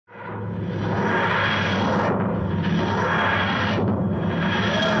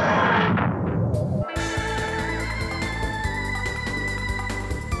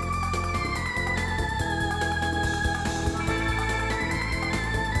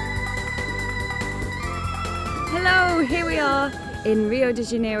So here we are in Rio de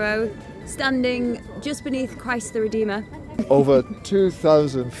Janeiro, standing just beneath Christ the Redeemer. Over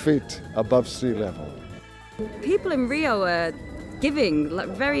 2,000 feet above sea level. People in Rio are giving, like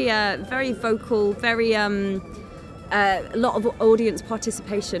very vocal, very a lot of audience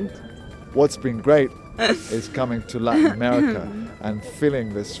participation. What's been great is coming to Latin America and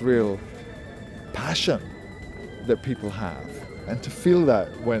feeling this real passion that people have, and to feel that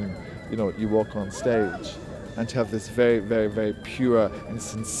when you walk on stage, and to have this very, very, very pure and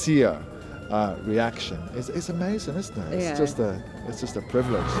sincere reaction is amazing, isn't it? Yeah. It's just a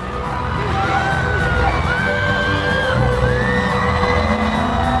privilege.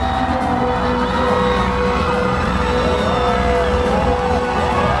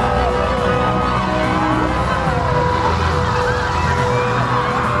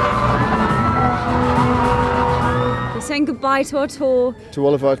 We're saying goodbye to our tour. To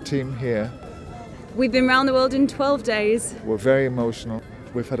all of our team here, We've been around the world in 12 days. we're very emotional.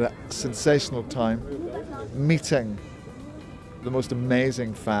 We've had a sensational time meeting the most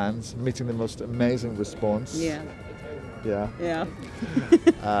amazing fans, meeting the most amazing response. Yeah. Yeah.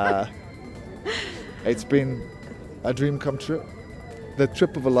 It's been a dream come true. The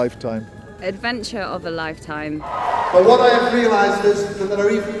trip of a lifetime. Adventure of a lifetime. But what I have realised is that there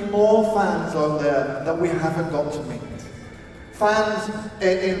are even more fans out there that we haven't got to meet. Fans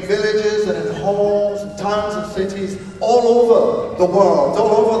in villages and in homes, and towns and cities, all over the world,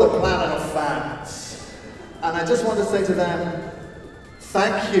 all over the planet of fans. And I just want to say to them,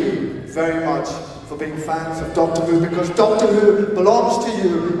 thank you very much for being fans of Doctor Who, because Doctor Who belongs to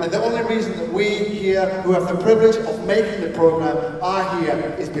you, and the only reason that we here, who have the privilege of making the programme, are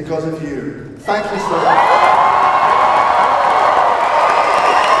here is because of you. Thank you so much.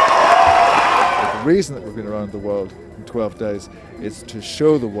 The reason that we've been around the world in 12 days is to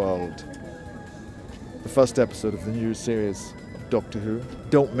show the world the first episode of the new series of Doctor Who.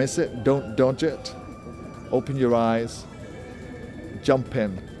 Don't miss it, don't dodge it. Open your eyes, jump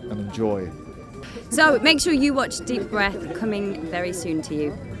in and enjoy. So make sure you watch Deep Breath, coming very soon to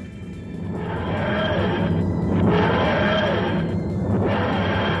you.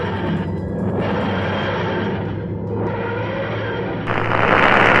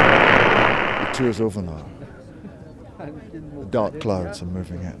 The tour's over now. The dark clouds are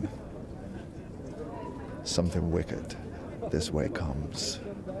moving in. Something wicked this way comes.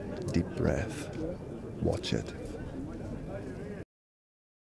 Deep breath. Watch it.